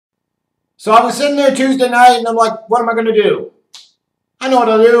So I was sitting there Tuesday night and I'm like, what am I going to do? I know what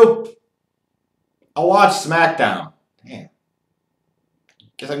I'll do. I'll watch SmackDown. Damn.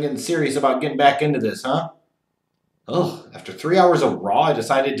 Guess I'm getting serious about getting back into this, huh? Ugh, after 3 hours of Raw, I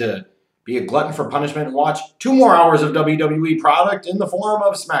decided to be a glutton for punishment and watch 2 more hours of WWE product in the form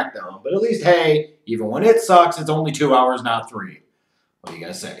of SmackDown. But at least, hey, even when it sucks, it's only 2 hours, not 3. What do you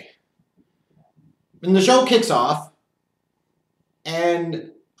guys say? And the show kicks off, and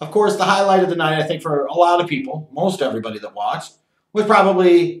of course, the highlight of the night, I think for a lot of people, most everybody that watched, was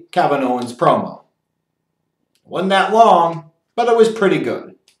probably Kevin Owens' promo. It wasn't that long, but it was pretty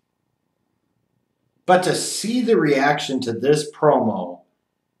good. But to see the reaction to this promo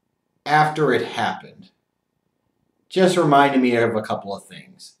after it happened just reminded me of a couple of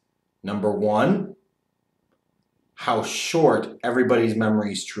things. Number one, how short everybody's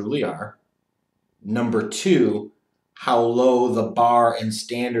memories truly are. Number two, how low the bar and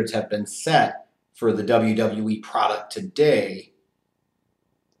standards have been set for the WWE product today.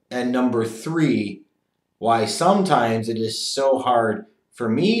 And number three, why sometimes it is so hard for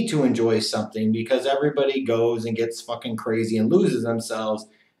me to enjoy something because everybody goes and gets fucking crazy and loses themselves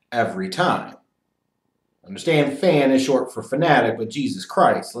every time. Understand fan is short for fanatic, but Jesus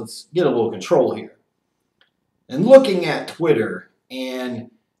Christ, let's get a little control here. And looking at Twitter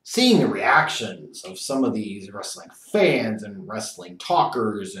and seeing the reactions of some of these wrestling fans and wrestling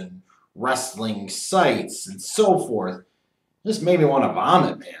talkers and wrestling sites and so forth, this made me want to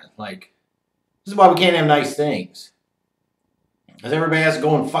vomit, man. Like, this is why we can't have nice things. Because everybody has to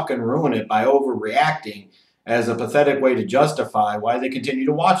go and fucking ruin it by overreacting as a pathetic way to justify why they continue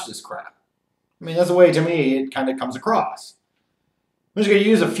to watch this crap. I mean, that's the way, to me, it kind of comes across. I'm just going to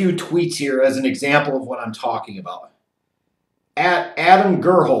use a few tweets here as an example of what I'm talking about. At Adam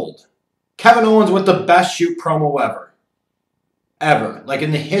Gerhold, Kevin Owens with the best shoot promo ever. Ever. Like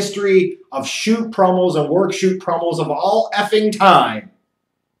in the history of shoot promos and work shoot promos of all effing time.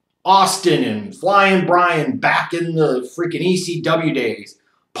 Austin and Flying Brian back in the freaking ECW days.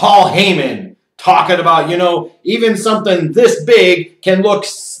 Paul Heyman talking about, you know, even something this big can look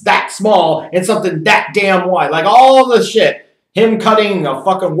that small and something that damn wide. Like all the shit. Him cutting a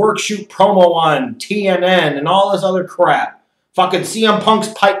fucking work shoot promo on TNN and all this other crap. Fucking CM Punk's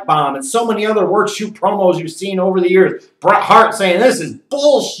pipe bomb and so many other work shoot promos you've seen over the years. Bret Hart saying this is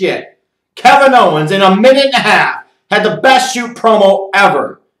bullshit. Kevin Owens in a minute and a half had the best shoot promo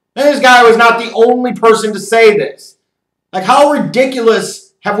ever. And this guy was not the only person to say this. Like, how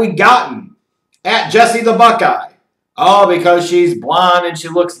ridiculous have we gotten? At Jessie the Buckeye. Oh, because she's blonde and she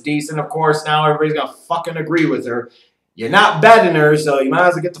looks decent, of course, now everybody's going to fucking agree with her. You're not betting her, so you might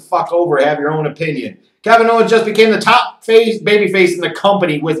as well get the fuck over and have your own opinion. Kevin Owens just became the top babyface in the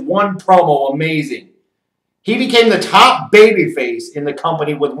company with one promo. Amazing. He became the top babyface in the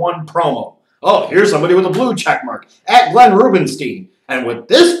company with one promo. Oh, here's somebody with a blue check mark. At Glenn Rubenstein. And with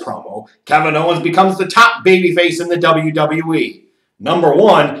this promo, Kevin Owens becomes the top babyface in the WWE. Number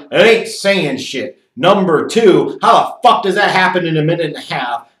one, it ain't saying shit. Number two, how the fuck does that happen in a minute and a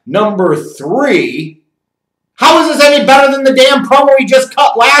half? Number three, how is this any better than the damn promo he just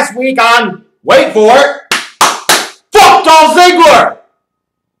cut last week on, wait for it, fuck Dolph Ziggler?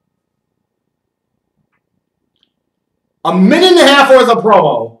 A minute and a half worth of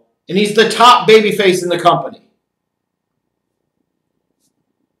promo, and he's the top babyface in the company.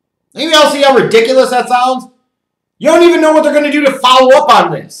 Anybody else see how ridiculous that sounds? You don't even know what they're going to do to follow up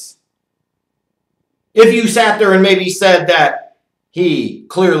on this. If you sat there and maybe said that he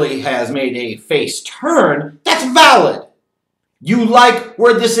clearly has made a face turn, that's valid. You like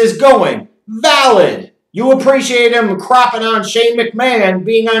where this is going. Valid. You appreciate him cropping on Shane McMahon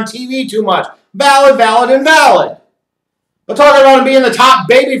being on TV too much. Valid, valid, and valid. But talking about him being the top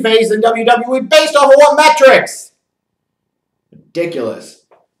babyface in WWE based off of what metrics? Ridiculous.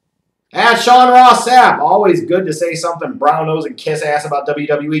 At Sean Ross Sapp, always good to say something brown nose and kiss ass about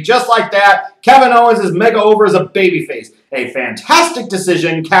WWE. Just like that, Kevin Owens is mega over as a babyface. A fantastic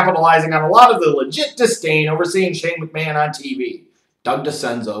decision, capitalizing on a lot of the legit disdain over seeing Shane McMahon on TV. Doug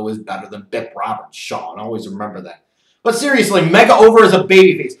DeCenzo is better than Bip Roberts. Sean, always remember that. But seriously, mega over as a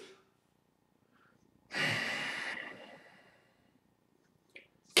babyface.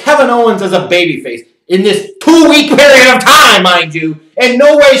 Kevin Owens as a babyface in this 2-week period of time, mind you, in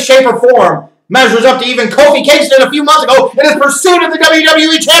no way, shape, or form measures up to even Kofi Kingston a few months ago in his pursuit of the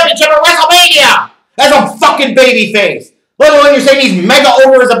WWE Championship at WrestleMania as a fucking babyface. Let alone you're saying he's mega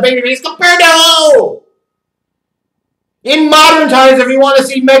over as a babyface compared to who? In modern times, if you want to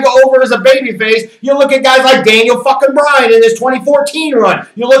see mega over as a babyface, you look at guys like Daniel fucking Bryan in his 2014 run.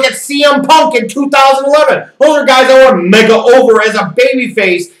 You look at CM Punk in 2011. Those are guys that were mega over as a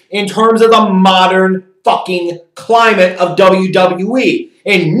babyface in terms of the modern fucking climate of WWE.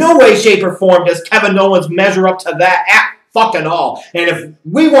 In no way, shape, or form does Kevin Owens measure up to that at fucking all. And if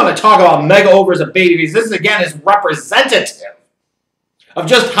we want to talk about mega over as a babyface, this again is representative of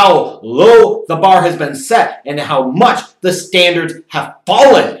just how low the bar has been set and how much the standards have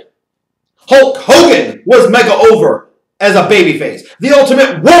fallen. Hulk Hogan was mega over as a babyface. The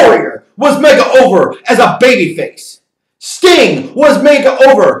Ultimate Warrior was mega over as a babyface. Sting was mega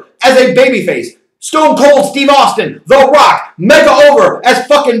over as a babyface. Stone Cold Steve Austin, The Rock, mega over as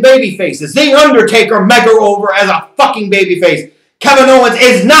fucking babyfaces. The Undertaker, mega over as a fucking babyface. Kevin Owens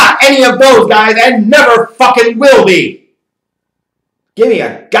is not any of those guys and never fucking will be. Give me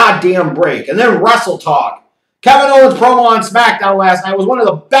a goddamn break. And then Wrestle Talk. Kevin Owens' promo on SmackDown last night was one of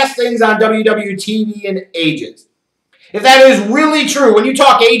the best things on WWE TV in ages. If that is really true, when you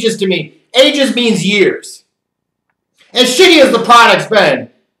talk ages to me, ages means years. As shitty as the product's been,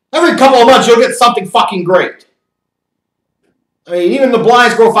 every couple of months you'll get something fucking great. I mean, even the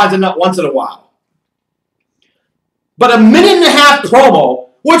blind squirrel finds a nut once in a while. But a minute and a half promo,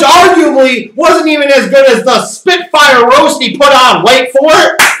 which arguably wasn't even as good as the Spitfire roast he put on, wait for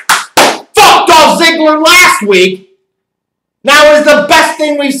it, fuck Dolph Ziggler last week, now is the best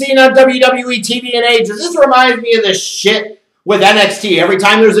thing we've seen on WWE TV in ages. This reminds me of this shit with NXT. Every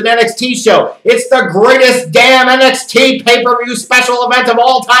time there's an NXT show, it's the greatest damn NXT pay-per-view special event of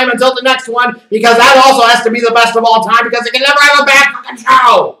all time until the next one, because that also has to be the best of all time because it can never have a bad fucking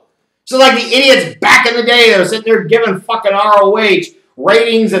show. So like the idiots back in the day that were sitting there giving fucking ROH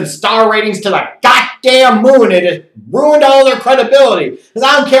ratings and star ratings to the goddamn moon. It just ruined all their credibility. Because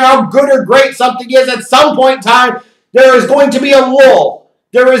I don't care how good or great something is, at some point in time, there is going to be a lull.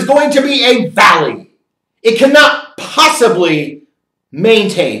 There is going to be a valley. It cannot possibly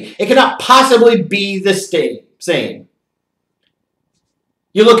maintain. It cannot possibly be the same.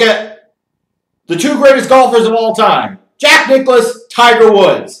 You look at the two greatest golfers of all time, Jack Nicklaus, Tiger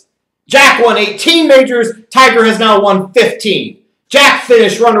Woods. Jack won 18 majors. Tiger has now won 15. Jack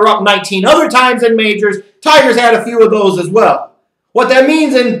finished runner-up 19 other times in majors. Tiger's had a few of those as well. What that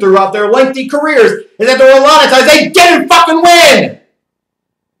means throughout their lengthy careers is that there were a lot of times they didn't fucking win.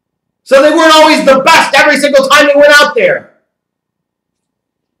 So they weren't always the best every single time they went out there.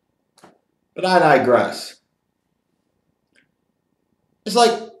 But I digress. It's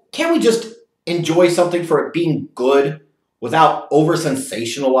like, can't we just enjoy something for it being good without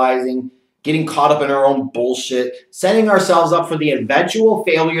over-sensationalizing, getting caught up in our own bullshit, setting ourselves up for the eventual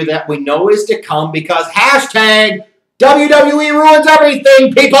failure that we know is to come because hashtag WWE ruins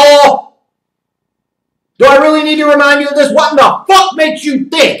everything, people! Do I really need to remind you of this? What in the fuck makes you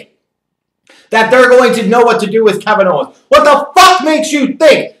think that they're going to know what to do with Kevin Owens? What the fuck makes you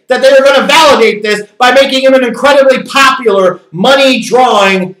think that they're going to validate this by making him an incredibly popular,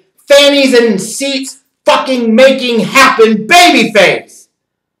 money-drawing, fannies and seats fucking making happen babyface?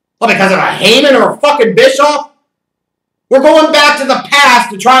 Well, because of a Heyman or a fucking Bischoff? We're going back to the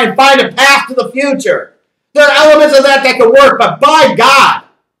past to try and find a path to the future. There are elements of that can work, but by God,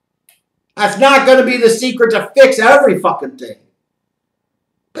 that's not going to be the secret to fix every fucking thing.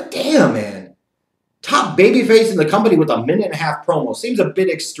 But damn, man. Top babyface in the company with a minute and a half promo seems a bit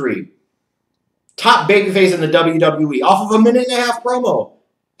extreme. Top babyface in the WWE off of a minute and a half promo.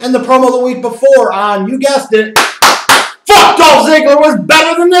 And the promo the week before on, you guessed it, fuck Dolph Ziggler was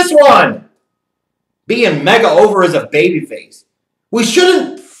better than this one. Being mega over as a babyface. We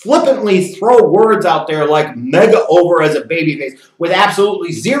shouldn't flippantly throw words out there like mega over as a babyface with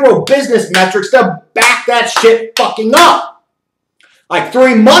absolutely zero business metrics to back that shit fucking up. Like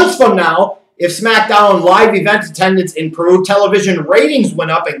 3 months from now, if SmackDown live event attendance improved, television ratings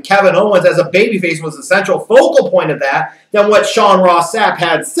went up, and Kevin Owens as a babyface was the central focal point of that, then what Sean Ross Sapp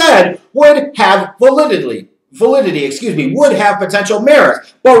had said would have validity, would have potential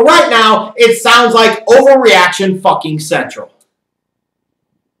merit. But right now, it sounds like overreaction fucking central.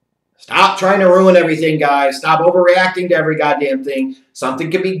 Stop trying to ruin everything, guys. Stop overreacting to every goddamn thing. Something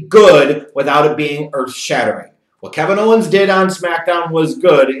can be good without it being earth-shattering. What Kevin Owens did on SmackDown was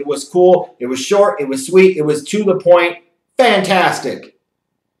good. It was cool. It was short. It was sweet. It was to the point. Fantastic.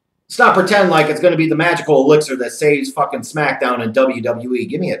 Let's not pretend like it's going to be the magical elixir that saves fucking SmackDown and WWE.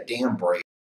 Give me a damn break.